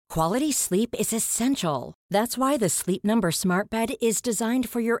Quality sleep is essential. That's why the Sleep Number Smart Bed is designed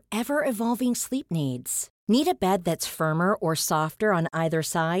for your ever-evolving sleep needs. Need a bed that's firmer or softer on either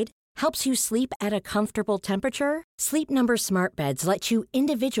side? Helps you sleep at a comfortable temperature? Sleep Number Smart Beds let you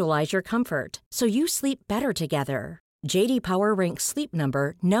individualize your comfort, so you sleep better together. J.D. Power ranks Sleep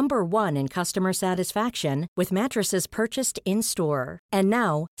Number number 1 in customer satisfaction with mattresses purchased in-store. And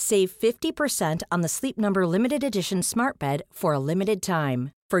now, save 50% on the Sleep Number Limited Edition Smart Bed for a limited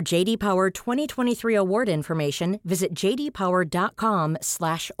time. For J.D. Power 2023 award information, visit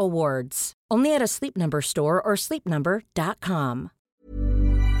jdpower.com/awards. Only at a Sleep Number store or sleepnumber.com.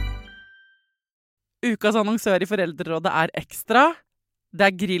 Ukas annonsør i Foreldrerådet Ekstra.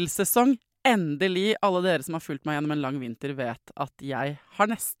 Det grillsesong. Endelig, alle dere som har fulgt meg gjennom en lang vinter vet at jeg har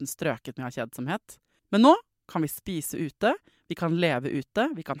nesten strøket med kjedsomhet. Men nå kan vi spise ute, vi kan leve ute,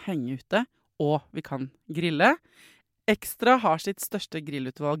 vi kan henge ute, og vi kan grille. Ekstra har sitt største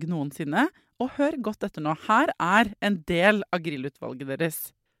grillutvalg noensinne, og hør godt etter nå. Her en del av grillutvalget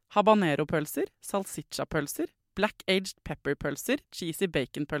deres. Habanero-pølser, salsiccia-pølser, black-aged pepper-pølser, cheesy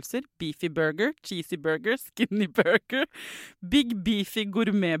bacon-pølser, beefy burger, cheesy burger, skinny burger, big beefy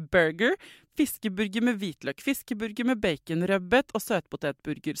gourmet-burger, fiskeburger med hvitløk, fiskeburger med bacon, rødbet og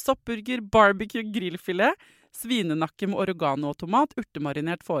søtpotetburger, soppburger, barbecue, grillfilet, svinenakke med oregano og tomat,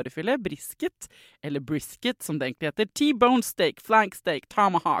 urtemarinert fårefilet, brisket, eller brisket som det egentlig heter, T-bone steak, flank steak,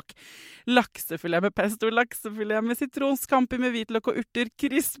 tomahawk, laksefilet med pesto, laksefilet med sitron, scampi med hvitløk og urter,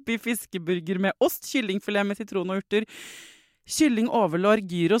 crispy fiskeburger med ost, kyllingfilet med sitron og urter, kylling overlår,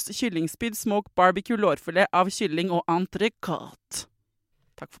 gyros, kyllingspyd, smoke, barbecue, lårfilet av kylling og entrecôte.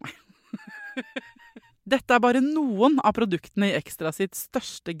 Takk for meg. Dette bare noen av produktene i Ekstra sitt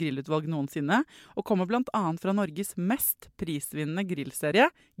største grillutvalg noensinne, og kommer blant annet fra Norges mest prisvinnende grillserie,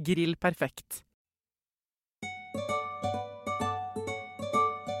 Grill Perfekt.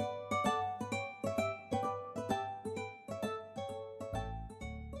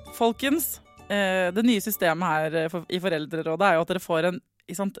 Folkens, det nye systemet her i Foreldrerådet jo at dere får en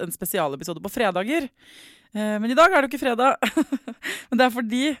spesialepisode på fredager. Men i dag det jo ikke fredag. Men det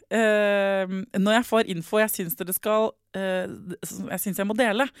fordi når jeg får info jeg synes dere skal jeg synes jeg må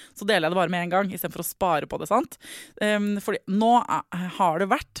dele, så deler jeg det bare med en gang i stedet for å spare på det, sant? Fordi nå har det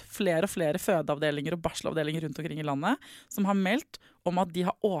vært flere og flere fødeavdelinger og barselavdelinger rundt omkring i landet som har meldt om at de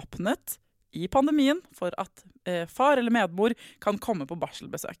har åpnet i pandemien for at far eller medmor kan komme på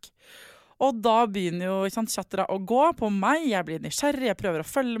barselbesøk. Og da begynner jo chattera å gå på meg, jeg blir nysgjerrig, jeg prøver å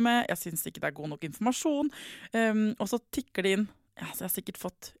følge med, jeg synes ikke det god nok informasjon, og så tikker det inn. Jeg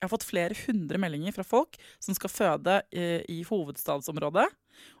har fått flere 100 meldinger fra folk som skal føde i hovedstadsområdet,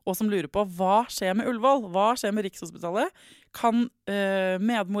 og som lurer på hva skjer med Ullevål, hva skjer med Rikshospitalet, kan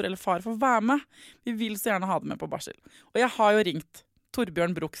medmor eller far få være med? Vi vil så gjerne ha det med på barsel. Og jeg har jo ringt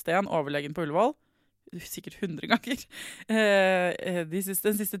Torbjørn Broksten, overlegen på Ullevål, sikkert 100 ganger, den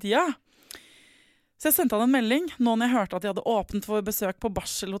siste tida. Så jeg sendte han en melding, nå når jeg hørte at de hadde åpnet for besøk på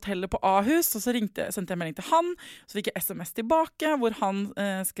barselhotellet på Ahus, og så sendte jeg en melding til han, så fikk jeg SMS tilbake, hvor han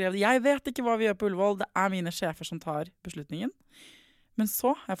skrev, jeg vet ikke hva vi gjør på Ullevål, det mine sjefer som tar beslutningen. Men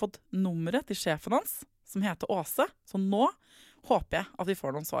så har jeg fått nummeret til sjefen hans, som heter Åse, så nå håper jeg at vi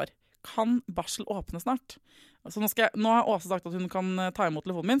får noen svar. Kan barsel åpne snart? Så nå har Åse sagt at hun kan ta imot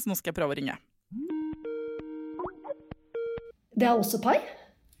telefonen min, så nå skal jeg prøve å ringe. Det også Pai.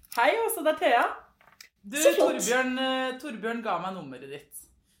 Hei Åse, det Thea. Du, Torbjørn ga meg nummeret ditt.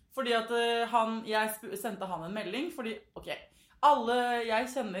 Fordi at jeg sendte han en melding, fordi, alle jeg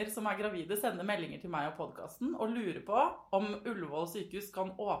kjenner som gravide sender meldinger til meg og podcasten, og lurer på om Ullevål sykehus kan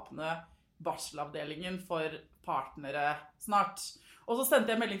åpne barselavdelingen for partnere snart. Og så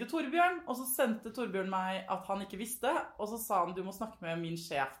sendte jeg melding til Torbjørn, og så sendte Torbjørn meg at han ikke visste, og så sa han, du må snakke med min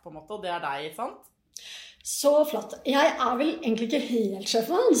sjef på en måte, og det deg, sant? Så flott. Jeg vel egentlig ikke helt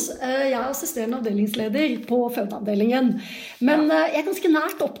sjefen hans. Jeg assisterende avdelingsleder på fødeavdelingen. Men jeg ganske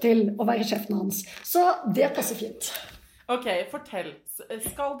nært opp til å være sjefen hans. Så det passer fint. Ok, fortell.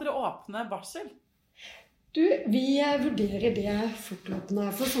 Skal dere åpne barsel? Du, vi vurderer det fortløpende.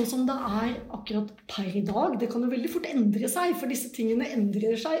 For sånn som det akkurat per i dag, det kan jo veldig fort endre seg, for disse tingene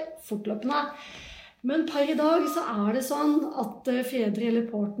endrer seg fortløpende. Men per i dag så det sånn at fedre eller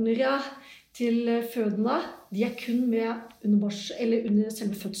partnere til fødende, de kun med under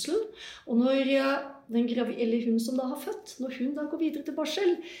selve fødselen. Og når hun som da har født, når hun da går videre til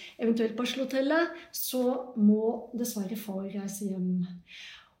barsel, eventuelt barselhotellet, så må dessverre far reise hjem.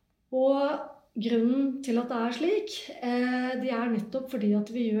 Og grunnen til at det slik, det nettopp fordi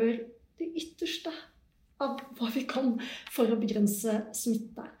at vi gjør det ytterste av hva vi kan for å begrense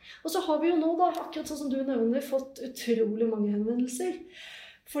smitte. Og så har vi jo nå da, akkurat sånn som du nevner, fått utrolig mange henvendelser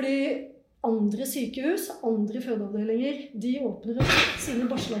Fordi andre sykehus, andre fødeavdelinger, de åpner opp sine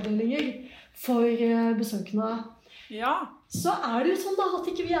barselavdelinger for besøkende. Ja. Så det jo sånn da at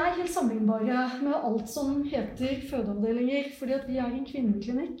ikke vi helt sammenlignbare med alt som heter fødeavdelinger, fordi at vi en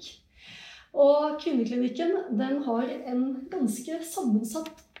kvinneklinikk. Og kvinneklinikken, den har en ganske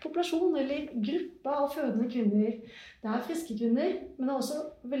sammensatt populasjon, eller gruppe av fødende kvinner. Det friske kvinner, men det også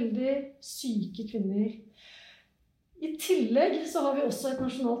veldig syke kvinner. I tillegg så har vi også et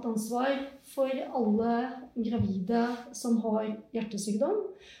nasjonalt ansvar for alle gravide som har hjertesykdom.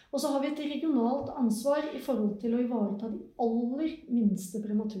 Og så har vi et regionalt ansvar i forhold til å ivareta de aller minste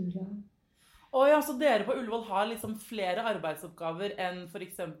premature. Ja, så dere på Ullevål har liksom flere arbeidsoppgaver enn for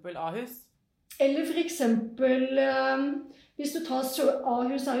eksempel Ahus? Eller for eksempel, hvis du tar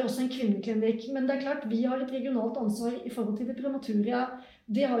Ahus jo også en kvinneklinikk, men det klart vi har et regionalt ansvar i forhold til det premature.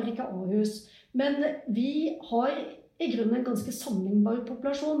 Det har ikke Ahus. Men vi har i grunnen en ganske sammenlignbar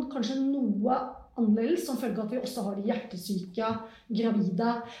populasjon, kanskje noe annerledes, som følge av at vi også har de hjertesyke,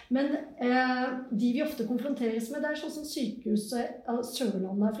 gravide. Men de vi ofte konfronteres med, det sånn som sykehuset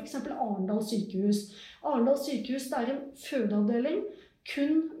Sørlandet, for eksempel Arendal sykehus. Arendal sykehus, det en fødeavdeling,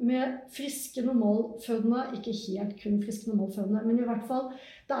 kun med friske normalfødende, ikke helt kun friske normalfødende, men i hvert fall,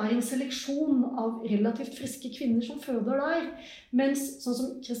 det en seleksjon av relativt friske kvinner som føder der. Mens sånn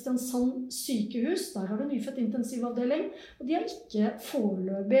som Kristiansand sykehus, der har du nyfødt intensivavdeling, og de ikke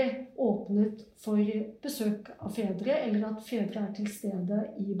foreløpig åpnet for besøk av fedre, eller at fedre til stede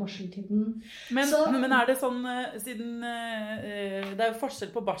i barseltiden. Men det sånn, siden det jo forskjell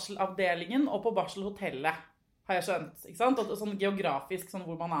på barselavdelingen og på barselhotellet, har jeg skjønt, ikke sant? Og sånn geografisk, sånn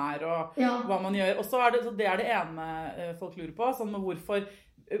hvor man og hva man gjør. Og så det ene folk lurer på, sånn med hvorfor,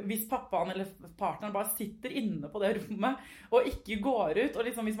 hvis pappaen eller partneren bare sitter inne på det rommet, og ikke går ut, og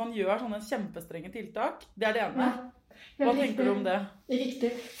liksom hvis man gjør sånne kjempestrenge tiltak, det det ene. Hva tenker du om det? Riktig,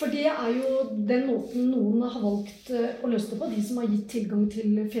 for det jo den måten noen har valgt å løse det på, de som har gitt tilgang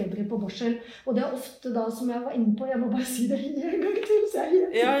til fedre på barsel. Og det ofte da, som jeg var inne på, jeg må bare si det en gang til, så jeg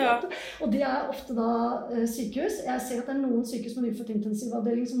helt sikkert. Og det ofte da sykehus. Jeg ser at det noen sykehus med nyfødt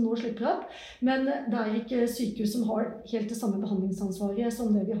intensivavdeling som nå slipper opp, men det ikke sykehus som har helt det samme behandlingsansvaret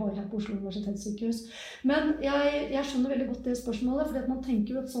som det vi har her på Oslo universitetssykehus. Men jeg skjønner veldig godt det spørsmålet, fordi at man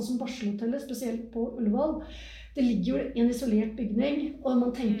tenker jo at sånn som barselhotellet, spesielt på Ullevål, det ligger jo i en isolert bygning, og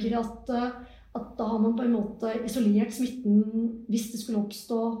man tenker at da har man på en måte isolert smitten hvis det skulle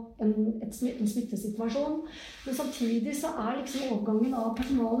oppstå en smittesituasjon. Men samtidig så liksom overgangen av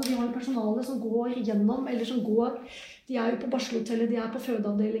personalet, vi har personalet som går gjennom, eller som går, de jo på barselhotellet, de på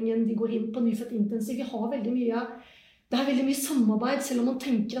fødeavdelingen, de går inn på nyfødt intensiv, vi har veldig mye. Det veldig mye samarbeid, selv om man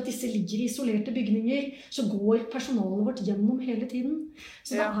tenker at disse ligger i isolerte bygninger, så går personalet vårt gjennom hele tiden.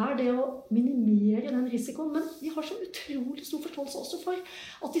 Så det det å minimere den risikoen. Men vi har så utrolig stor forståelse også for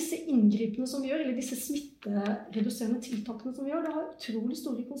at disse inngripene som vi gjør, eller disse smittereduserende tiltakene som vi gjør, det har utrolig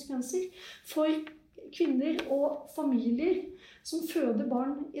store konsekvenser for kvinner og familier som føder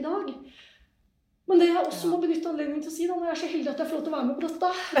barn i dag. Men det jeg også må benytte anledningen til å si, da, når jeg så heldig at jeg får lov til å være med på dette,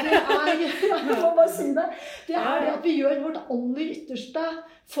 jeg må bare si det, det det at vi gjør vårt aller ytterste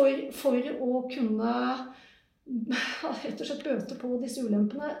for å kunne rett og slett bøte på disse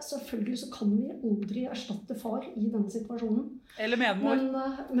ulempene. Selvfølgelig så kan vi aldri erstatte far i denne situasjonen. Eller medmor.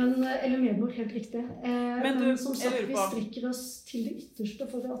 Eller medmor, helt riktig. Men som sagt, vi strikker oss til det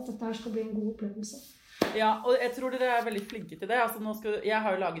ytterste for at dette her skal bli en god opplevelse. Ja, og jeg tror dere veldig flinke til det. Altså, jeg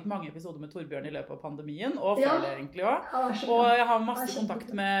har jo laget mange episoder med Torbjørn i løpet av pandemien, og før det egentlig også. Og jeg har masse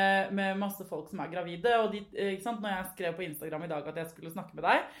kontakt med masse folk som gravide, og ikke sant? Når jeg skrev på Instagram i dag at jeg skulle snakke med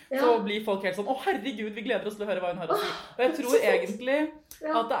deg, så blir folk helt sånn, herregud, vi gleder oss til å høre hva hun har å si. Og jeg tror egentlig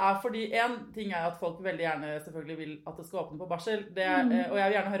at det fordi, en ting at folk veldig gjerne selvfølgelig vil at det skal åpne på barsel, og jeg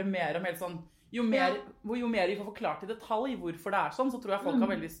vil gjerne høre mer om helt sånn, jo mer vi får forklart i detalj hvorfor det sånn, så tror jeg folk har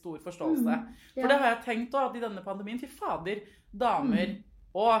veldig stor forståelse. For det har jeg tenkt også, at i denne pandemien, til fader, damer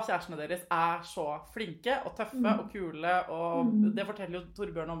og kjærestene deres så flinke og tøffe og kule, og det forteller jo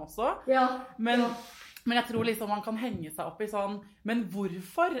Torbjørn om også. Men jeg tror liksom man kan henge seg opp i sånn, men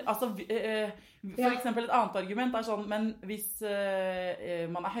hvorfor? Altså, for eksempel et annet argument sånn, men hvis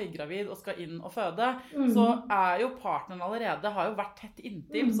man høygravid og skal inn og føde, så jo partneren allerede, har jo vært tett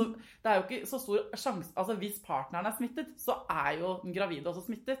inntil, så det jo ikke så stor sjanse, altså hvis partneren smittet, så jo den gravide også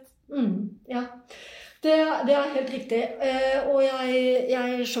smittet. Ja, det helt riktig, og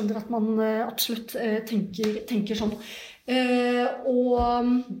jeg skjønner at man absolutt tenker sånn,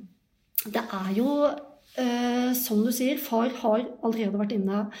 og det jo som du sier, far har allerede vært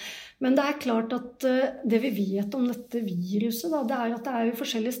inne. Men det klart at det vi vet om dette viruset, da, det at det jo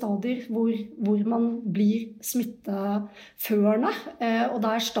forskjellige stadier hvor man blir smitteførende, og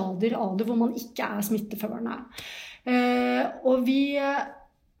det stadier av det hvor man ikke smitteførende. Og vi,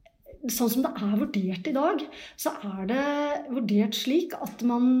 sånn som det vurdert i dag, så det vurdert slik at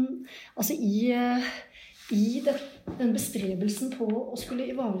man, altså i den bestrebelsen på å skulle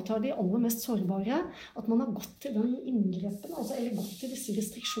ivareta de aller mest sårbare, at man har gått til den inngrepen, altså, eller gått til disse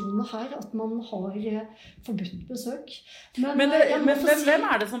restriksjonene her, at man har forbudt besøk. Men hvem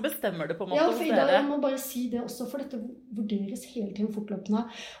det som bestemmer det på en måte? Ja, for i dag jeg må bare si det også, for dette vurderes hele tiden fortløpende.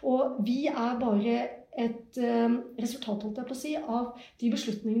 Og vi bare et resultat, holdt jeg på å si, av de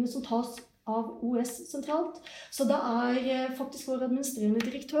beslutningene som tas av OS sentralt. Så det faktisk vår administrerende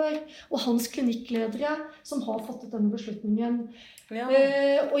direktør og hans klinikkledere som har fattet denne beslutningen. Ja.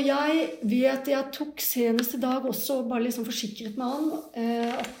 Og jeg vet, jeg tok senest i dag også bare liksom forsikret med han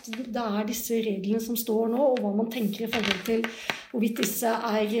at det disse reglene som står nå, og hva man tenker i forhold til hvorvidt disse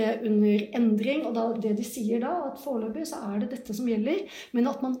under endring, og det de sier da, at foreløpig så det dette som gjelder,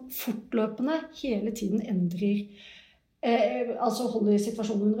 men at man fortløpende hele tiden endrer altså holder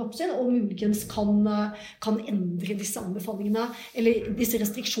situasjonen under oppsyn og muligens kan endre disse anbefalingene eller disse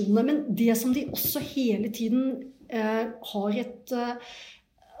restriksjonene, men det som de også hele tiden har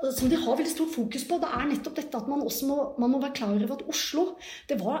som de har veldig stort fokus på, det nettopp dette at man også må være klar over at Oslo,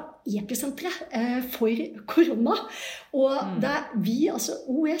 det var episenteret for korona, og vi, altså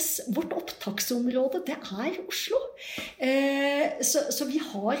OS, vårt opptaksområde, det Oslo. Så vi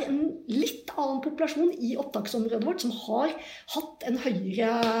har en litt annen populasjon i opptaksområdet vårt som har hatt en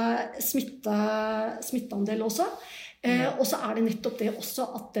høyere smitteandel også. Og så det nettopp det også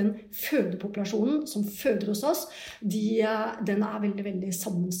at den fødepopulasjonen som føder hos oss, den veldig, veldig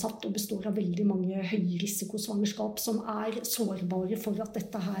sammensatt og består av veldig mange høyrisikosvangerskap som sårbare for at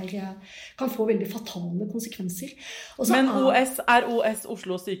dette her kan få veldig fatale konsekvenser. Men OS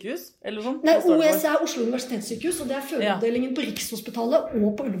Oslo sykehus? Eller sånn? Nei, OS Oslo universitetssykehus, og det fødeavdelingen på Rikshospitalet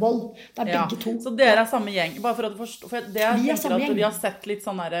og på Ullevål. Det begge to. Så dere samme gjeng. Bare for at du forstår, for det jeg tenker at vi har sett litt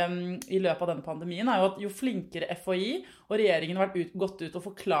sånn her i løpet av denne pandemien, jo at jo flinkere FHI og regjeringen har gått ut og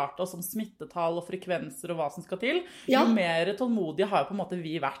forklart oss om smittetall og frekvenser og hva som skal til, jo mer tålmodige har jo på en måte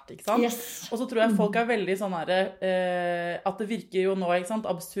vi vært, ikke sant? Yes. Og så tror jeg folk veldig sånn her, at det virker jo nå, ikke sant,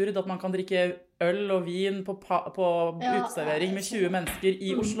 absurd at man kan drikke øl og vin på uteservering med 20 mennesker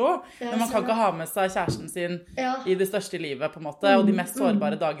i Oslo, men man kan ikke ha med seg kjæresten sin i det største livet på en måte, og de mest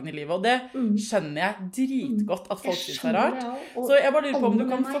sårbare dagene i livet, og det skjønner jeg dritgodt at folk synes rart. Så jeg bare lurer på om du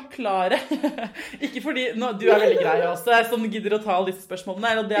kan forklare, ikke fordi du veldig grei også, som gidder å ta alle disse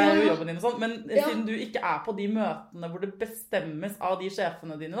spørsmålene, og det jo jobben din og sånn, men siden du ikke på de møtene hvor det bestemmes av de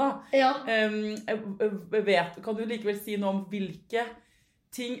sjefene dine da, kan du likevel si noe om hvilke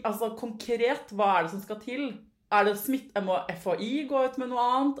ting, altså konkret, hva det som skal til? Det må FHI gå ut med noe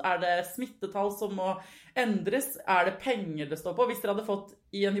annet? Det smittetall som må endres? Det penger det står på? Hvis dere hadde fått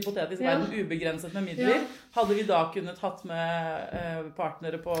i en hypotetisk verden ubegrenset med midler, hadde vi da kunnet hatt med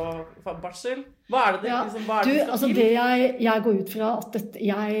partnere på barsel? Hva det liksom, hva det som skal til? Det jeg går ut fra at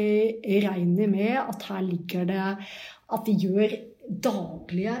jeg regner med at her ligger det at vi gjør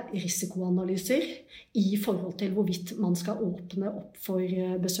daglige risikoanalyser i forhold til hvorvidt man skal åpne opp for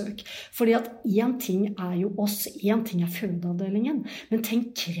besøk. Fordi at en ting jo oss, en ting fødeavdelingen, men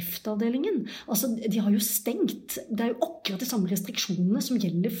tenk kreftavdelingen. Altså, de har jo stengt. Det jo akkurat de samme restriksjonene som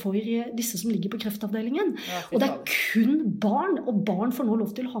gjelder for disse som ligger på kreftavdelingen. Og det kun barn, og barn får nå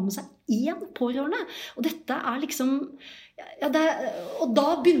lov til å ha med seg én pårørende. Og dette liksom... og da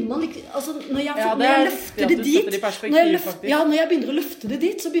begynner man altså, når jeg løfter det dit når jeg begynner å løfte det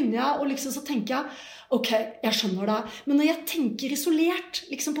dit, så begynner jeg å liksom, så tenker jeg ok, jeg skjønner det, men når jeg tenker isolert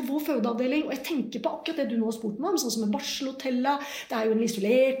liksom på vår fødeavdeling, og jeg tenker på akkurat det du nå har spurt meg om, sånn som med barselhotellet, det jo en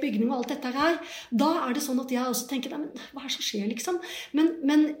isolert bygning og alt dette her, da det sånn at jeg også tenker, men hva som skjer liksom?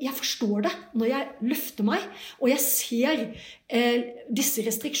 Men jeg forstår det når jeg løfter meg, og jeg ser disse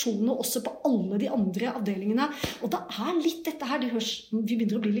restriksjonene også på alle de andre avdelingene, og da litt dette her, det høres, vi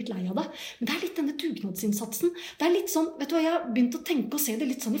begynner å bli litt lei av det, men det litt denne dugnadsinnsatsen, det litt sånn, vet du hva, jeg har begynt å tenke og se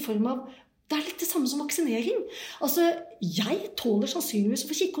det litt sånn i form av det litt det samme som vaksinering. Altså, jeg tåler sannsynligvis å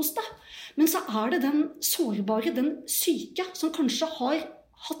få kikhoste, men så det den sårbare, den syke, som kanskje har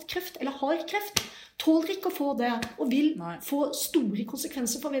hatt kreft eller har kreft, tåler ikke å få det, og vil få store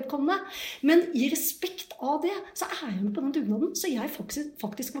konsekvenser for vedkommende. Men i respekt av det, så jeg med på den dugnaden, så jeg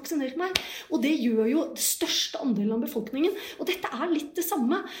faktisk vaksinerer meg. Og det gjør jo det største andelen av befolkningen. Og dette litt det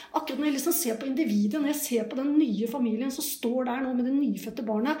samme. Akkurat når jeg liksom ser på individet, når jeg ser på den nye familien som står der nå med det nyfødte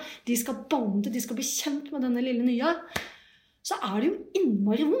barnet, de skal bande, de skal bli kjent med denne lille nye, så det jo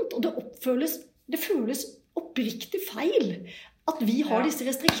innmari vondt, og det føles oppriktig feil at vi har disse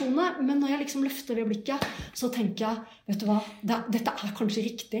restriksjonene, men når jeg liksom løfter det blikket, så tenker jeg, vet du hva, dette kanskje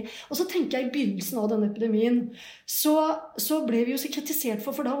riktig. Og så tenker jeg i begynnelsen av denne epidemien, så ble vi jo så kritisert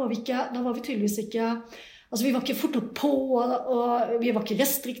for da var vi tydeligvis ikke, altså vi var ikke fort nok på, og vi var ikke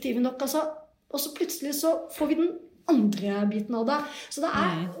restriktive nok, altså. Og så plutselig så får vi den andre biten av det. Så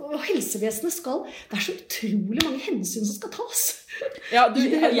og helsevesenet det så utrolig mange hensyn som skal tas. Ja,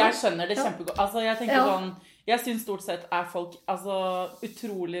 jeg skjønner det kjempegodt. Altså, jeg tenker sånn, jeg synes stort sett folk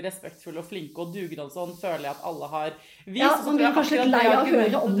utrolig respektfulle og flinke og duger sånn, føler jeg at alle har vist. Ja, man blir kanskje litt lei av å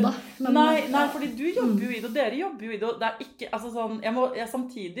høre om det. Men, nei, fordi du jobber jo i det, og dere jobber jo i det, og det ikke, altså sånn, jeg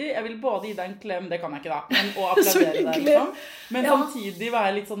vil både gi deg en klem, det kan jeg ikke da, og applaudere deg, liksom. Men samtidig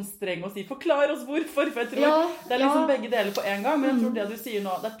være litt sånn streng og si, forklar oss hvorfor, for jeg tror det liksom begge deler på en gang, men jeg tror det du sier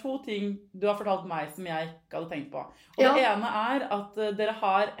nå, det 2 ting du har fortalt meg som jeg ikke hadde tenkt på. Og det ene at dere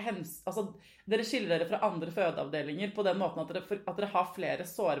har dere skiller dere fra andre fødeavdelinger på den måten at dere har flere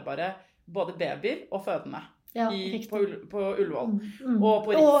sårbare både babyer og fødende på Ullevål og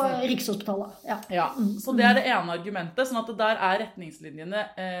på Rikshospitalet. Så det det ene argumentet, sånn at der retningslinjene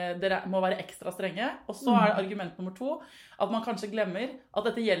dere må være ekstra strenge, og så det argument nummer 2 at man kanskje glemmer at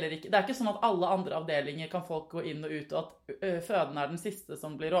dette gjelder ikke, det ikke sånn at alle andre avdelinger kan folk gå inn og ut, og at fødende den siste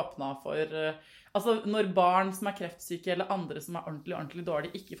som blir åpnet for altså når barn som kreftsyke eller andre som ordentlig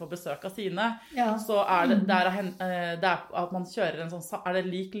dårlig ikke får besøk av sine, så det at man kjører en sånn, det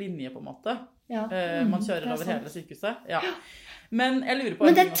lik linje på en måte. Man kjører over hele sykehuset. Men jeg lurer på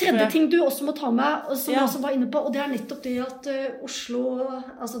Men det tredje ting du også må ta med, og som jeg også var inne på, og det nettopp det at Oslo,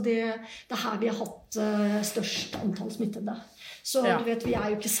 altså det her vi har hatt størst antall smittede. Så du vet, vi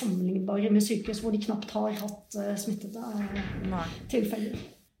jo ikke sammenlignbare med sykehus hvor de knapt har hatt smittede tilfeller.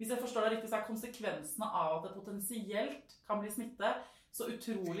 Hvis jeg forstår det riktig, så konsekvensene av at det potensielt kan bli smitte så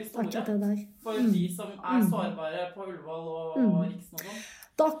utrolig store for de som sårbare på Ullevål og Riksen og sånn.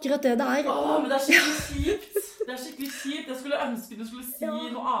 Det akkurat det men det skikkelig kjipt. Det skikkelig kjipt. Jeg skulle ønske du skulle si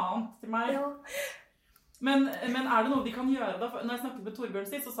noe annet til meg. Men det noe de kan gjøre da? Når jeg snakket med Torbjørn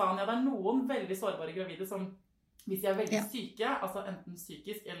sist, så sa han det noen veldig sårbare gravide som, hvis de veldig syke, altså enten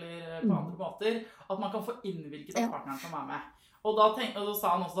psykisk eller på andre måter, at man kan få innvilget at partneren kan være med. Og da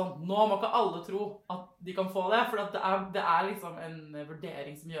sa han også sånn, nå må ikke alle tro at de kan få det, for det liksom en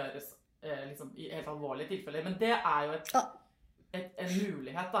vurdering som gjøres liksom, i helt alvorlige tilfeller. Men det jo en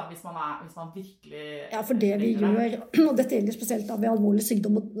mulighet da, hvis man virkelig... Ja, for det vi gjør, og dette gjelder spesielt da ved alvorlig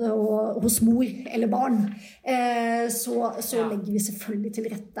sykdom hos mor eller barn, så legger vi selvfølgelig til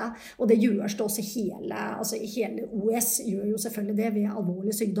rette, og det gjøres det også hele OS gjør jo selvfølgelig det ved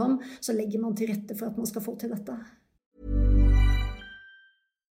alvorlig sykdom, så legger man til rette for at man skal få til dette.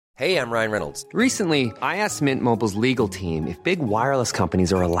 Hey, I'm Ryan Reynolds. Recently, I asked Mint Mobile's legal team if big wireless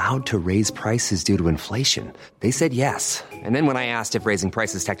companies are allowed to raise prices due to inflation. They said yes. And then when I asked if raising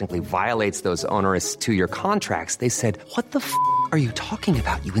prices technically violates those onerous 2-year contracts, they said, what the f*** are you talking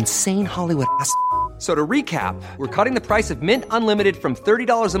about, you insane Hollywood ass f- So to recap, we're cutting the price of Mint Unlimited from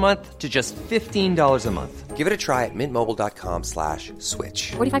 $30 a month to just $15 a month. Give it a try at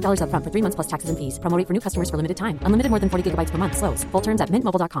mintmobile.com/switch. $45 up front for 3 months plus taxes and fees. Promo rate for new customers for limited time. Unlimited more than 40 gigabytes per month. Slows full terms at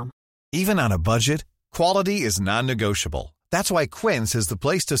mintmobile.com. Even on a budget, quality is non-negotiable. That's why Quince is the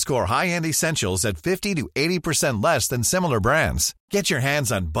place to score high-end essentials at 50 to 80% less than similar brands. Get your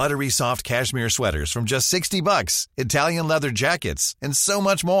hands on buttery soft cashmere sweaters from just $60, Italian leather jackets, and so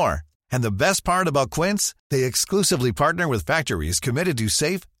much more. And the best part about Quince, they exclusively partner with factories committed to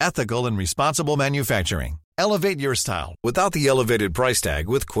safe, ethical, and responsible manufacturing. Elevate your style without the elevated price tag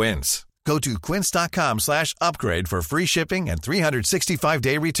with Quince. Go to quince.com/upgrade for free shipping and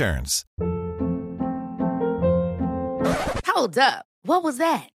 365-day returns. Hold up. What was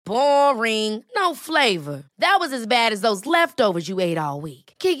that? Boring. No flavor. That was as bad as those leftovers you ate all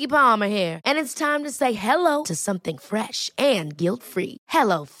week. Keke Palmer here, and it's time to say hello to something fresh and guilt-free.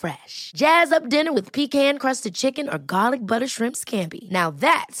 Hello Fresh. Jazz up dinner with pecan-crusted chicken or garlic butter shrimp scampi. Now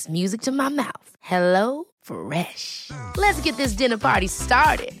that's music to my mouth. Hello Fresh. Let's get this dinner party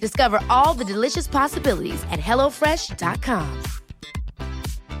started. Discover all the delicious possibilities at hellofresh.com.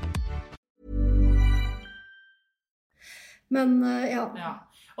 Men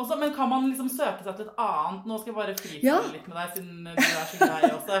Men kan man liksom søke seg til et annet, nå skal jeg bare fristille litt med deg, siden du så grei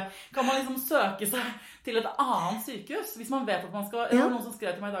også, kan man liksom søke seg til et annet sykehus, hvis man vet at man skal, det var noen som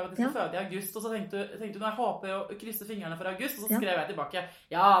skrev til meg i dag at de skal føde i august, og så tenkte du, når jeg håper å krysse fingrene for august, og så skrev jeg tilbake,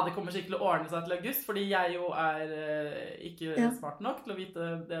 det kommer sikkert til å ordne seg til august, fordi jeg jo ikke smart nok til å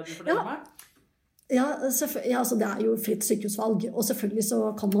vite det du forteller meg. Altså det jo fritt sykehusvalg, og selvfølgelig så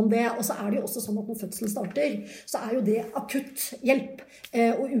kan man det, og så det jo også sånn at når fødselen starter, så jo det akutt hjelp,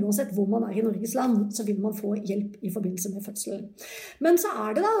 og uansett hvor man i Norges land, så vil man få hjelp i forbindelse med fødselen. Men så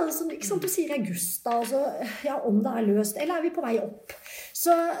det da, som ikke sant, du sier august da, altså, om det løst, eller vi på vei opp.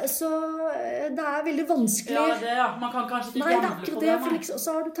 Så det veldig vanskelig. Man kan kanskje ikke gamble på det. For liksom,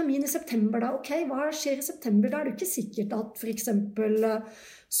 så har du termin i september da, ok, hva skjer i september? Da det jo ikke sikkert at for eksempel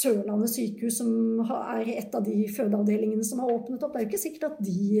Sørlandet sykehus, som et av de fødeavdelingene som har åpnet opp, det jo ikke sikkert at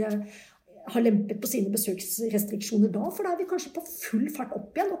de har lempet på sine besøksrestriksjoner da, for da vi kanskje på full fart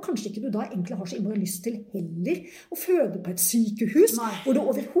opp igjen, og kanskje ikke du da egentlig har så innmari lyst til heller å føde på et sykehus, hvor det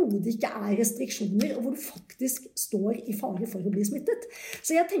overhodet ikke restriksjoner, og hvor du faktisk står i fare for å bli smittet.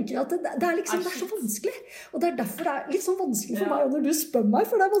 Så jeg tenker at det liksom, det så vanskelig, og det derfor det litt sånn vanskelig for meg, og når du spør meg,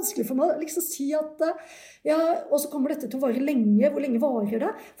 for det vanskelig for meg å liksom si at og så kommer dette til å vare lenge, hvor lenge varer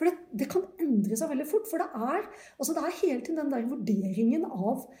det? For det kan endre seg veldig fort, for det hele tiden den der vurderingen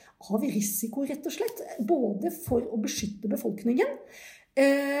av risiko, rett og slett, både for å beskytte befolkningen,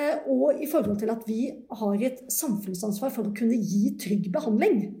 og i forhold til at vi har et samfunnsansvar for å kunne gi trygg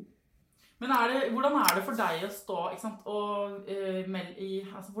behandling. Men hvordan det for deg å stå, ikke sant, og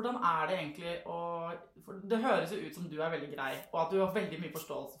hvordan det egentlig det høres jo ut som du veldig grei, og at du har veldig mye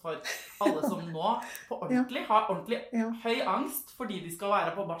forståelse for alle som nå på ordentlig har ordentlig høy angst fordi de skal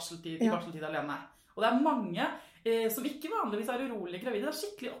være på barseltid alene. Og det mange som ikke vanligvis urolig gravide, det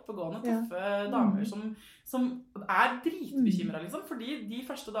skikkelig oppegående, tøffe damer som dritbekymret, liksom, fordi de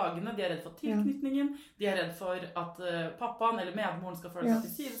første dagene, de redd for tilknytningen, de redd for at pappaen eller medmoren skal føle seg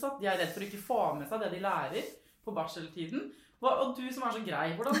tilsidesatt, de redd for å ikke få med seg det de lærer på barseltiden. Og du som så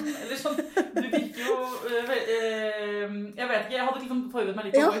grei, eller sånn, du virker jo, jeg vet ikke, jeg hadde liksom forberedt meg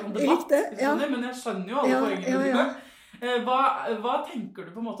litt på en debatt, men jeg skjønner jo alle poengene du Hva tenker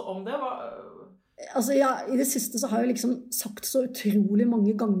du på en måte om det? Altså, i det siste så har jeg liksom sagt så utrolig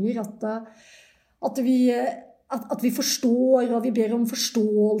mange ganger at vi forstår, og vi ber om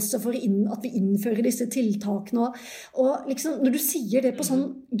forståelse for at vi innfører disse tiltakene. Og liksom, når du sier det på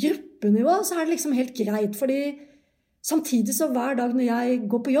sånn gruppenivå, så det liksom helt greit, fordi samtidig så hver dag når jeg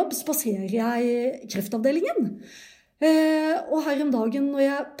går på jobb, spaserer jeg kreftavdelingen. Og her om dagen når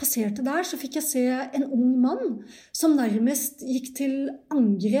jeg passerte der, så fikk jeg se en ung mann som nærmest gikk til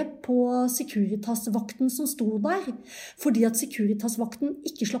angrep på Securitas-vakten som sto der, fordi at Securitas-vakten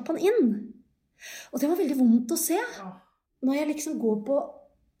ikke slapp han inn. Og det var veldig vondt å se. Når jeg liksom går på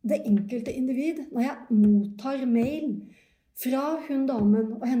det enkelte individ, når jeg mottar mail fra hun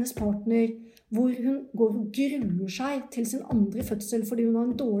damen og hennes partner, hvor hun går og gruer seg til sin andre fødsel fordi hun har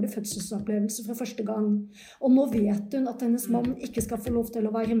en dårlig fødselsopplevelse fra første gang. Og nå vet hun at hennes mann ikke skal få lov til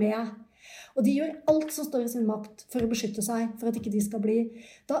å være med. Og de gjør alt som står i sin makt for å beskytte seg, for at ikke de skal bli.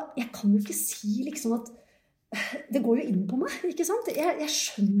 Jeg kan jo ikke si liksom at det går jo inn på meg, ikke sant? Jeg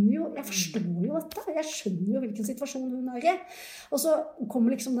skjønner jo, jeg forstår jo dette. Jeg skjønner jo hvilken situasjon hun i. Og så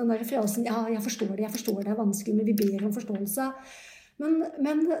kommer liksom den der frasen, jeg forstår det vanskelig, men vi ber om forståelse.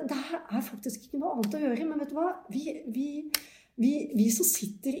 Men det faktisk ikke noe annet å gjøre. Men vet du hva? Vi som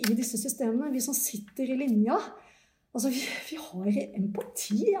sitter i disse systemene, vi som sitter i linja, altså vi har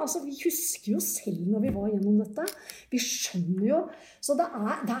empati. Altså vi husker jo selv når vi var gjennom dette. Vi skjønner jo. Så det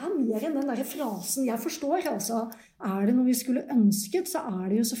mer enn den der frasen jeg forstår. Altså, det noe vi skulle ønsket, så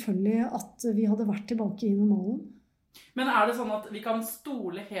det jo selvfølgelig at vi hadde vært tilbake i normalen. Men det sånn at vi kan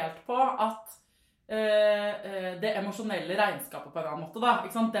stole helt på at det emosjonelle regnskapet på en annen måte da,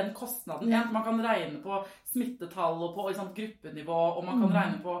 ikke sant? Den kostnaden, man kan regne på smittetall og på gruppenivå, og man kan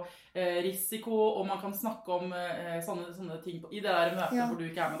regne på risiko, og man kan snakke om sånne ting i det der møtet hvor du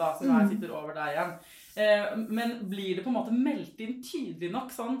ikke med da, som sitter over deg igjen. Men blir det på en måte meldt inn tydelig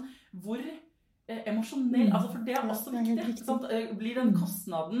nok sånn, hvor emosjonell, altså for det også viktig, sant? Blir den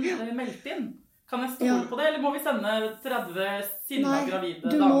kostnaden meldt inn? Kan jeg stole på det, eller må vi sende 30 sinne gravide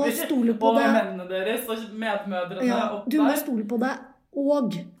damer og mennene deres og medmødrene opp der? Du må stole på det,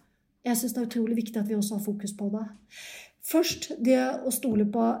 og jeg synes det utrolig viktig at vi også har fokus på det. Først, det å stole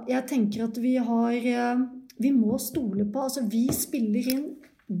på, jeg tenker at vi må stole på, altså vi spiller inn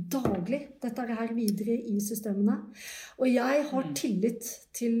daglig dette her videre i systemene. Og jeg har tillit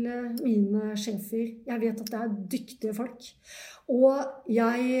til mine sjefer. Jeg vet at det dyktige folk. Og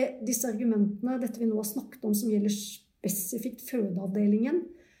disse argumentene, dette vi nå har snakket om som gjelder spesifikt fødeavdelingen,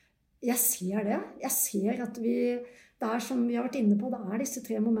 Jeg ser det. Jeg ser at det som vi har vært inne på, det disse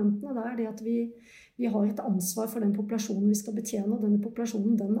 3 momentene. Det det at vi har et ansvar for den populasjonen vi skal betjene, og denne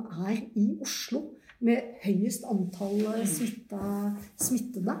populasjonen, den i Oslo, med høyest antall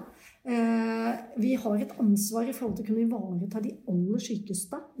smittede. Vi har et ansvar i forhold til å kunne ivareta de aller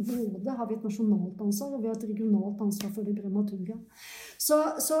sykeste. Både har vi et nasjonalt ansvar, og vi har et regionalt ansvar for de premature. Så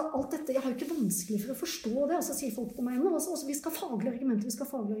alt dette, jeg har jo ikke vanskelig for å forstå det, og så sier folk til meg nå, vi skal ha faglige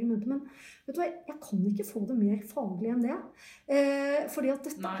argumenter, men vet du hva, jeg kan ikke få det mer faglig enn det. Fordi at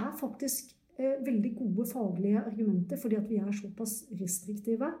dette faktisk veldig gode faglige argumenter, fordi at vi såpass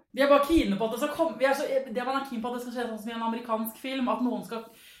restriktive. Vi bare kine på at det skal komme, det man keen på at det skal skje sånn som i en amerikansk film, at noen skal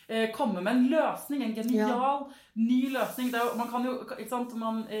komme med en løsning, en genial, ny løsning. Man kan jo, ikke sant,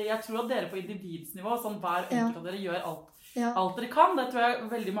 jeg tror at dere på individsnivå, sånn hver enkelt av dere gjør alt dere kan, det tror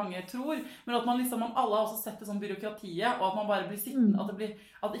jeg veldig mange tror, men at man alle har også sett det som byråkratiet, og at man bare blir sittende,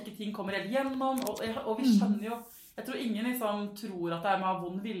 at ikke ting kommer helt gjennom, og vi skjønner jo, jeg tror ingen liksom tror at det med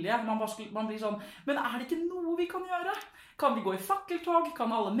vond vilje, man blir sånn, men det ikke noe vi kan gjøre? Kan vi gå i fakkeltog?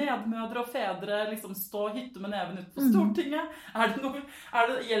 Kan alle medmødre og fedre liksom stå hytte med neven ut på Stortinget?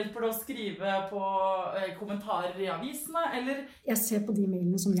 Hjelper det å skrive på kommentarer i avisene, eller? Jeg ser på de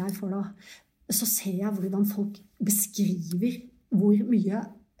mailene som jeg får da, så ser jeg hvordan folk beskriver hvor mye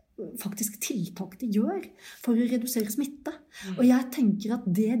faktisk tiltak de gjør for å redusere smitte. Og jeg tenker at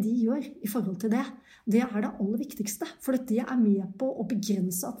det de gjør i forhold til det det aller viktigste. For det med på å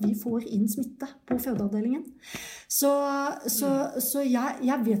begrense at vi får inn smitte på fødeavdelingen. Så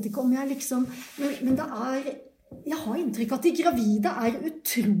jeg vet ikke om jeg liksom... Men jeg har inntrykk at de gravide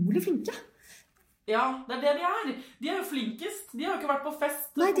utrolig flinke. Ja, det det de er. De jo flinkest. De har jo ikke vært på fest.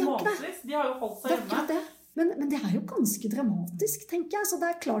 Nei, de har ikke det. De har jo holdt seg hjemme. Men det jo ganske dramatisk, tenker jeg. Så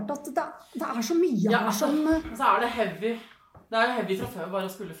det klart at det så mye her som... Så det heavy. Det jo heavy fra før bare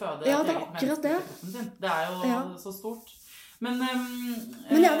å skulle føde. Ja, det akkurat det. Det jo så stort. Men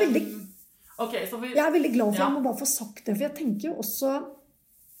jeg veldig... Okay, så jeg veldig glad for, jeg må bare få sagt det, for jeg tenker jo også...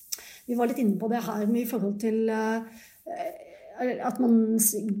 Vi var litt inne på det her med i forhold til... at man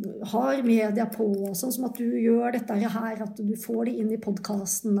har media på, sånn som at du gjør dette her, at du får det inn i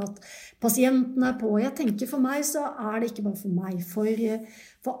podcasten, at pasientene på. Jeg tenker for meg så det ikke bare for meg,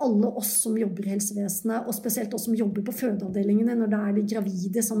 for alle oss som jobber i helsevesenet, og spesielt oss som jobber på fødeavdelingene, når det de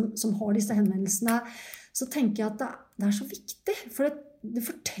gravide som har disse henvendelsene, så tenker jeg at det så viktig, for det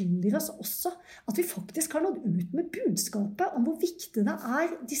forteller oss også at vi faktisk har nådd ut med budskapet om hvor viktig det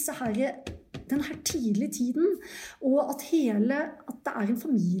den her tidlige tiden, og at det en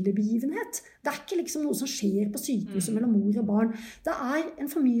familiebegivenhet. Det ikke liksom noe som skjer på sykehuset mellom mor og barn. Det en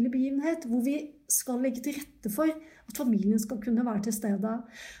familiebegivenhet hvor vi skal legge til rette for at familien skal kunne være til stede.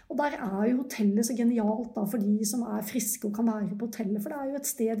 Og der jo hotellet så genialt da, for de som friske og kan være på hotellet, for det jo et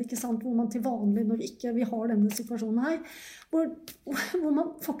sted, ikke sant, hvor man til vanlig, når ikke vi har denne situasjonen her, hvor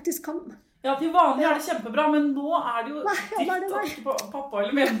man faktisk kan... Ja, til vanlig det kjempebra, men nå det jo dritt at ikke pappa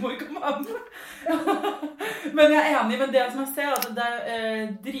eller medmor kan være med. Men jeg enig, men det som jeg ser, at det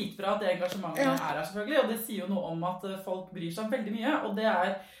dritbra at det engasjementet her selvfølgelig, og det sier jo noe om at folk bryr seg veldig mye, og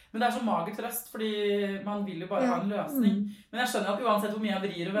men det så mager trøst, fordi man vil jo bare ha en løsning. Men jeg skjønner at uansett hvor mye jeg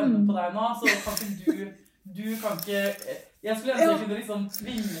vrir og vender på deg nå, så kan ikke du kan ikke... Jeg skulle ønske jeg kunne liksom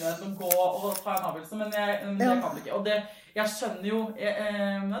tvinge deg til å gå og ta en avgjørelse, men det kan du ikke. Og jeg skjønner jo,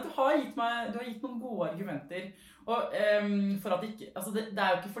 du har gitt noen gode argumenter, og for at ikke, altså det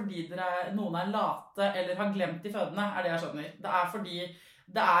jo ikke fordi noen late eller har glemt de fødende, det jeg skjønner. Det fordi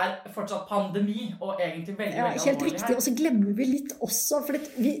det fortsatt pandemi, og egentlig veldig helt alvorlig riktig, og så glemmer vi litt også, for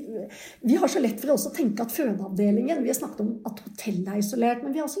vi har så lett for å tenke at fødeavdelingen, vi har snakket om at hotellet isolert,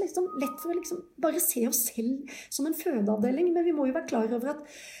 men vi har også liksom lett for å bare se oss selv som en fødeavdeling, men vi må jo være klar over at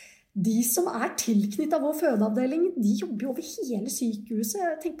de som tilknyttet vår fødeavdeling, de jobber jo over hele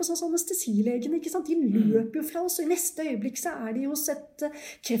sykehuset. Tenk på sånn anestesilegene, ikke sant? De løper jo fra oss, og i neste øyeblikk så de hos et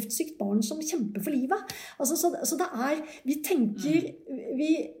kreftsykt barn som kjemper for livet. Altså, så det vi tenker,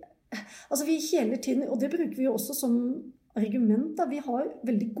 vi hele tiden, og det bruker vi jo også som argument, da. Vi har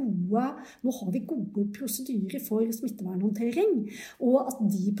nå har vi gode prosedyrer for smittevernhåndtering, og at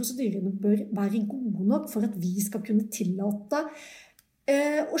de prosedyrene bør være gode nok for at vi skal kunne tillate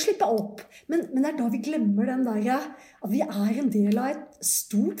å slippe opp. Men det da vi glemmer den der, at vi en del av et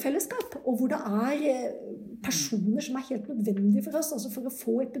stort fellesskap, og hvor det personer som helt nødvendige for oss, altså for å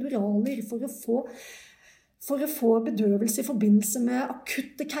få epiduraler, for å få bedøvelse i forbindelse med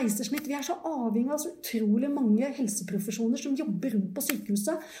akutte keisersnitt. Vi så avhengig av så utrolig mange helseprofesjoner som jobber rundt på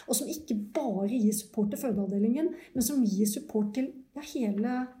sykehuset, og som ikke bare gir support til fødeavdelingen, men som gir support til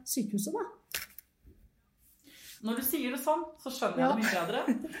hele sykehuset da. Når du sier det sånn, så skjønner jeg det mye bedre.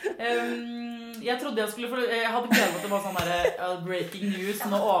 Jeg trodde for jeg hadde gledet meg til å være sånn der breaking news,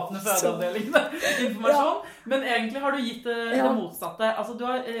 nå åpner fødeavdelingene informasjon. Men egentlig har du gitt det motsatte. Altså, du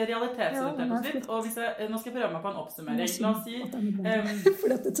har realitetsorientert oss litt, og nå skal jeg prøve meg på en oppsummering. La oss si... For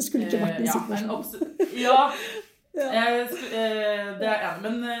dette skulle ikke vært en situasjon. Det er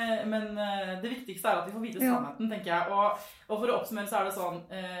enig, men det viktigste er at vi får vite sannheten, tenker jeg. Og for å oppsummere så er det sånn,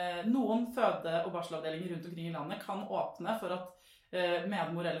 noen føde- og barselavdelinger rundt omkring i landet kan åpne for at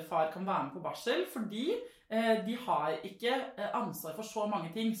medmor eller far kan være med på barsel, fordi de har ikke ansvar for så mange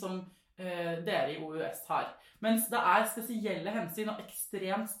ting som dere i OUS har. Mens det er spesielle hensyn og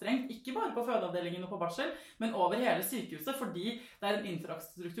ekstremt strengt, ikke bare på fødeavdelingen og på barsel, men over hele sykehuset, fordi det er en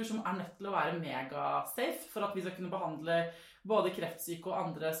infrastruktur som er nødt til å være mega-safe for at vi skal kunne behandle både kreftsyke og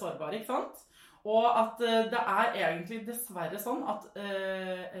andre sårbare, ikke sant? Og at det er egentlig dessverre sånn at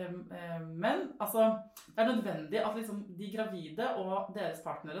altså, det er nødvendig at liksom, de gravide og deres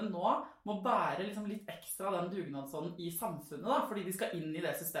partnere nå må bære liksom, litt ekstra den dugnadsånden i samfunnet, da, fordi de skal inn i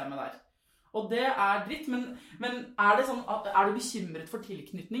det systemet der. Og det er dritt, men er det sånn, er du bekymret for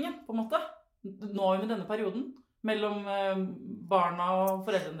tilknytningen, på en måte? Nå med denne perioden? Mellom barna og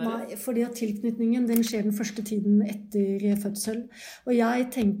foreldrene deres? Nei, fordi at tilknytningen den skjer den første tiden etter fødsel. Og jeg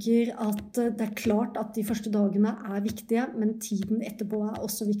tenker at det er klart at de første dagene er viktige, men tiden etterpå er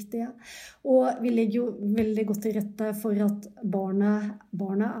også viktige. Og vi legger jo veldig godt til rette for at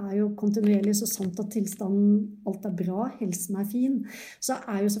barnet er jo kontinuerlig så sant at tilstanden alt er bra, helsen er fin. Så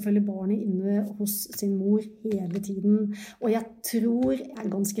er jo selvfølgelig barnet inne hos sin mor hele tiden. Og jeg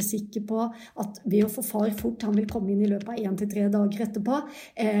er ganske sikker på at ved å få far fort, han vil komme inn i løpet av 1 til 3 dager etterpå,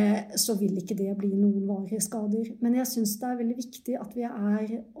 så vil ikke det bli noen varige skader. Men jeg synes det er veldig viktig at vi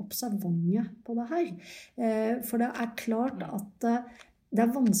er observante på det her. For det er klart at det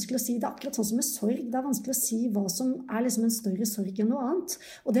er vanskelig å si, det er akkurat sånn som med sorg, det er vanskelig å si hva som er liksom en større sorg enn noe annet.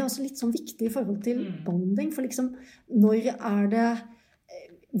 Og det er også litt sånn viktig i forhold til bonding, for liksom, når er det,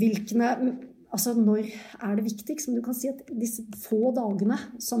 når er det viktigst? Som du kan si at disse få dagene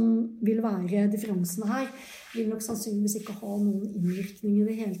som vil være differansene her, vil nok sannsynligvis ikke ha noen innvirkning i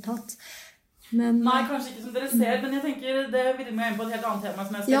det hele tatt. Men, nei, kanskje ikke som dere ser, men jeg tenker det vil meg inn på et helt annet tema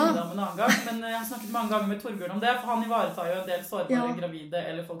som jeg skal innom en annen gang, men jeg har snakket mange ganger med Torbjørn om det, for han ivaretar jo en del sårbare gravide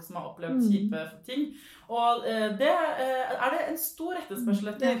eller folk som har opplevd kjipe ting, og det er det en stor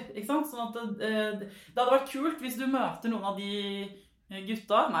etterspørsel etter, ikke sant? Sånn at det hadde vært kult hvis du møter noen av de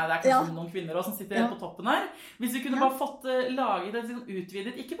gutta, nei det er kanskje noen kvinner også, som sitter helt på toppen her. Hvis vi kunne bare fått laget det liksom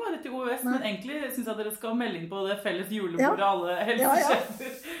utvidet, ikke bare til OUS, men egentlig synes jeg dere skal melde inn på det felles julebordet alle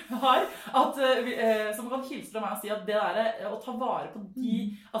helsesjefer har, at, som kan hilse fra meg og si at det der å ta vare på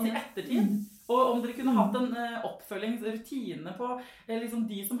de, altså i ettertid, og om dere kunne hatt en oppfølgingsrutine på liksom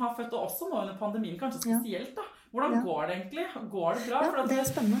de som har født, og også nå under pandemien, kanskje spesielt da. Hvordan går det egentlig? Går det bra? Ja, det er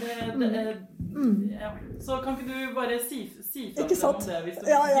spennende. Så kan ikke du bare si fra ikke sant? Om det hvis du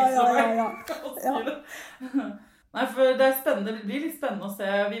Ja. Nei, for det er spennende, det blir litt spennende å se.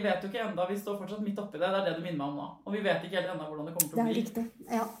 Vi vet jo ikke enda, vi står fortsatt midt oppi det. Det er det du minner meg om nå. Og vi vet ikke helt enda hvordan det kommer til å bli. Det er riktig,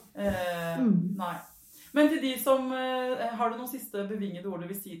 ja. Nei. Men til de som, har du noen siste bevingede ord du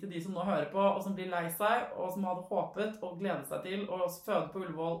vil si til de som nå hører på, og som blir lei seg, og som hadde håpet og gledet seg til å føde på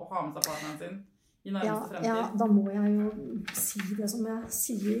Ullevål og ha med seg partneren sin i nærmeste fremtid? Ja, da må jeg jo si det som jeg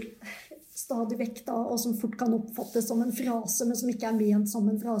sier stadig vekk da, og som fort kan oppfattes som en frase, men som ikke er ment som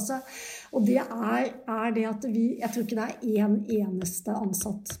en frase. Og det er det at jeg tror ikke det er en eneste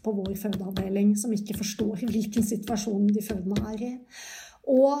ansatt på vår fødeavdeling som ikke forstår hvilken situasjon de fødende er i.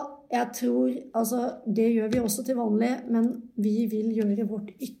 Og jeg tror, altså det gjør vi også til vanlig, men vi vil gjøre vårt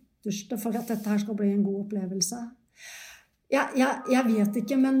ytterste for at dette her skal bli en god opplevelse. Jeg vet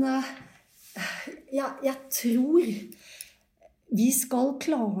ikke, men jeg tror vi skal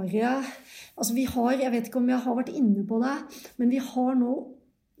klare, altså jeg vet ikke om jeg har vært inne på det, men vi har nå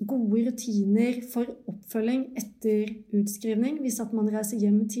gode rutiner for oppfølging etter utskrivning, hvis at man reiser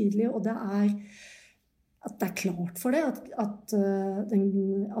hjem tidlig, og det er klart for det, at den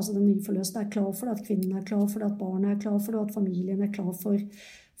nyforløste er klar for det, at kvinnen er klar for det, at barnet er klar for det, at familien er klar for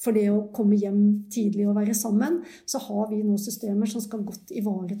det å komme hjem tidlig og være sammen, så har vi nå systemer som skal godt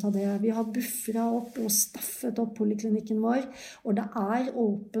ivareta det. Vi har buffret opp og staffet opp poliklinikken vår, og det er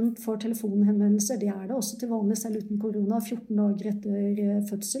åpent for telefonhenvendelser. Det er det også til vanlig selv uten korona, 14 dager etter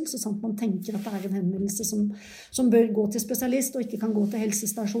fødsel, så sant man tenker at det er en henvendelse som bør gå til spesialist og ikke kan gå til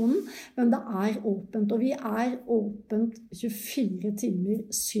helsestasjonen. Men det er åpent, og vi er åpent 24 timer,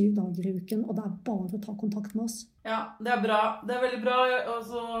 7 dager i uken, og det er bare å ta kontakt med oss. Ja, det er bra. Det er veldig bra. Og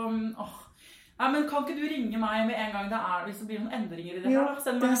så, Ja, men kan ikke du ringe meg med en gang hvis det blir noen endringer i det Jo, her? Da?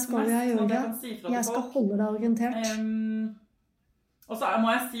 Send meg det en skal SMS, jeg sånn at gjøre. kan si fra til Jeg skal folk. holde deg orientert. Og så må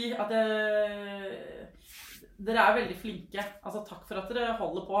jeg si at dere veldig flinke. Altså, takk for at dere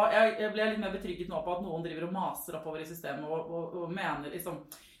holder på. Jeg ble litt mer betrygget nå på at noen driver og maser oppover i systemet og mener liksom...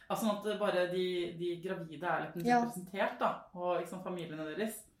 Altså at bare de gravide litt representert da, og liksom familiene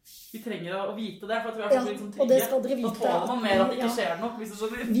deres. Vi trenger å vite det, for at vi er liksom trygge. Og det skal dere vite. Da tåler man mer at det ikke skjer noe, hvis du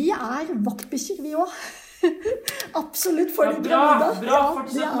skjønner. Vi vaktbikkjer, vi også. Absolutt for de gravide. Bra,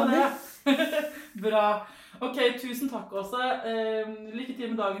 fortsett med det. Bra. Ok, tusen takk også. Lykke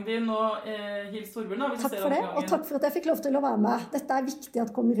til med dagen din, og hils Torbjørn da. Takk for det, og takk for at jeg fikk lov til å være med. Dette viktig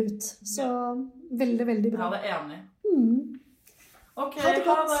at kommer ut. Så veldig, veldig bra. Ja, det enig. Ok, ha det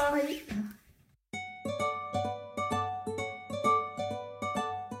godt. Hei.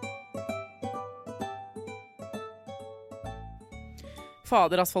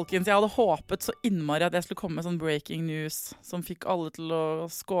 Fader, folkens. Jeg hadde håpet så innmari at jeg skulle komme med sånn breaking news som fikk alle til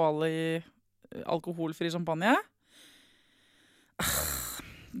å skåle i alkoholfri champagne.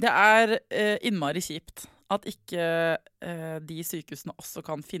 Det innmari kjipt at ikke de sykehusene også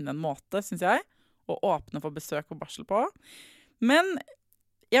kan finne en måte, synes jeg, å åpne for besøk på barsel på. Men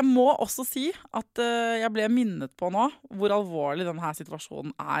jeg må også si at jeg ble minnet på nå hvor alvorlig denne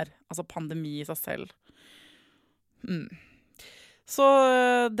situasjonen er. Altså pandemi i seg selv. Så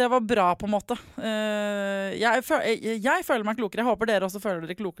det var bra på en måte. Jeg føler meg klokere. Jeg håper dere også føler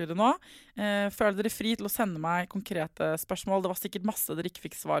dere klokere nå. Føler dere fri til å sende meg konkrete spørsmål. Det var sikkert masse dere ikke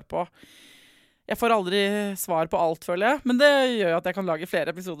fikk svar på. Jeg får aldri svar på alt, føler jeg. Men det gjør jo at jeg kan lage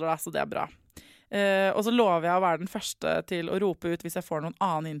flere episoder da, så det bra. Og så lover jeg å være den første til å rope ut hvis jeg får noen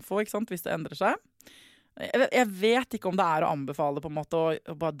annen info, ikke sant? Hvis det endrer seg. Jeg vet ikke om det å anbefale på en måte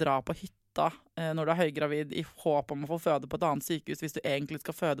å bare dra på hytta når du er høygravid i håp om å få føde på et annet sykehus hvis du egentlig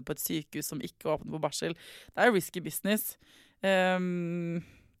skal føde på et sykehus som ikke åpner på barsel. Det risky business.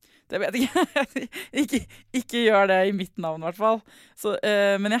 Det vet jeg ikke. Ikke gjør det i mitt navn i hvert fall. Så,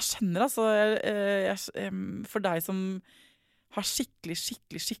 men jeg skjønner altså, for deg som har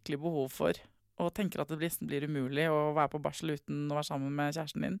skikkelig behov for og tenker at det blir umulig å være på barsel uten å være sammen med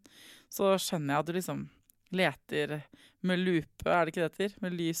kjæresten din, så skjønner jeg at du liksom leter med lupe, det ikke det heter?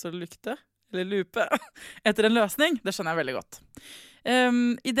 Med lys og lykte? Eller lupe? Etter en løsning. Det skjønner jeg veldig godt.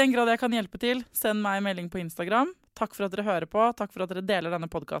 I den grad jeg kan hjelpe til, send meg en melding på Instagram. Takk for at dere hører på. Takk for at dere deler denne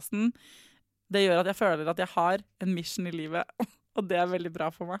podcasten. Det gjør at jeg føler at jeg har en mission i livet, og det veldig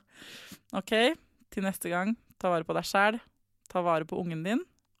bra for meg. Ok, til neste gang, ta vare på deg selv, ta vare på ungen din,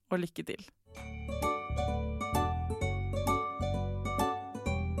 og lykke til.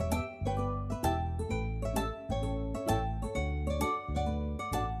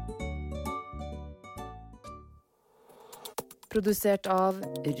 Produsert av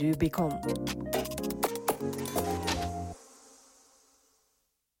Rubicon.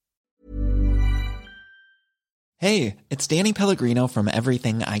 Hey, it's Danny Pellegrino from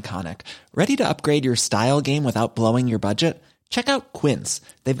Everything Iconic. Ready to upgrade your style game without blowing your budget? Check out Quince.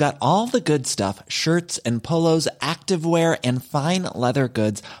 They've got all the good stuff, shirts and polos, activewear, and fine leather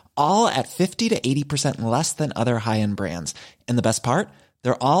goods, all at 50 to 80% less than other high-end brands. And the best part?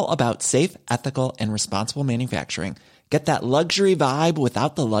 They're all about safe, ethical, and responsible manufacturing. Get that luxury vibe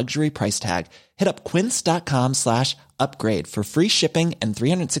without the luxury price tag. Hit up quince.com/upgrade for free shipping and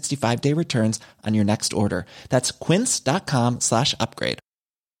 365-day returns on your next order. That's quince.com/upgrade.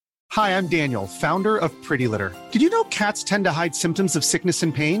 Hi, I'm Daniel, founder of Pretty Litter. Did you know cats tend to hide symptoms of sickness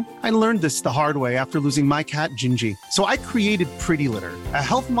and pain? I learned this the hard way after losing my cat, Gingy. So I created Pretty Litter, a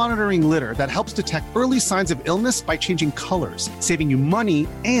health monitoring litter that helps detect early signs of illness by changing colors, saving you money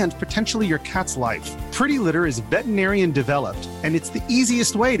and potentially your cat's life. Pretty Litter is veterinarian developed, and it's the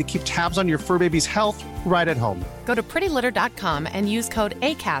easiest way to keep tabs on your fur baby's health right at home. Go to prettylitter.com and use code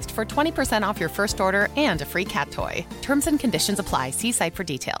ACAST for 20% off your first order and a free cat toy. Terms and conditions apply. See site for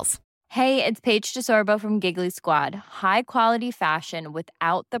details. Hey, it's Paige DeSorbo from Giggly Squad. High quality fashion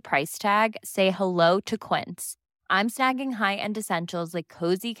without the price tag. Say hello to Quince. I'm snagging high-end essentials like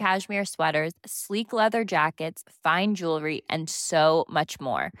cozy cashmere sweaters, sleek leather jackets, fine jewelry, and so much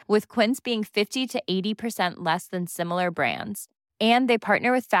more. With Quince being 50 to 80% less than similar brands. And they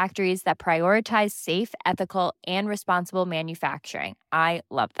partner with factories that prioritize safe, ethical, and responsible manufacturing. I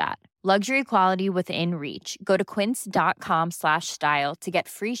love that. Luxury quality within reach. Go to quince.com/style to get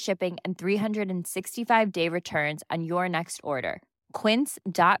free shipping and 365-day returns on your next order.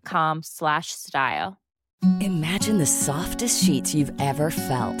 Quince.com/style. Imagine the softest sheets you've ever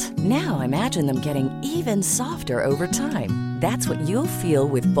felt. Now imagine them getting even softer over time. That's what you'll feel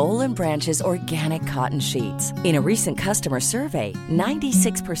with Boll & Branch's organic cotton sheets. In a recent customer survey,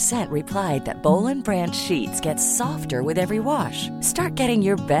 96% replied that Boll & Branch sheets get softer with every wash. Start getting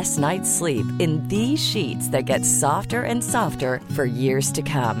your best night's sleep in these sheets that get softer and softer for years to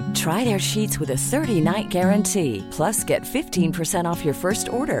come. Try their sheets with a 30-night guarantee. Plus, get 15% off your first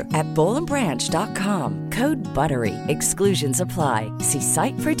order at bollandbranch.com. Code BUTTERY. Exclusions apply. See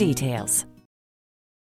site for details.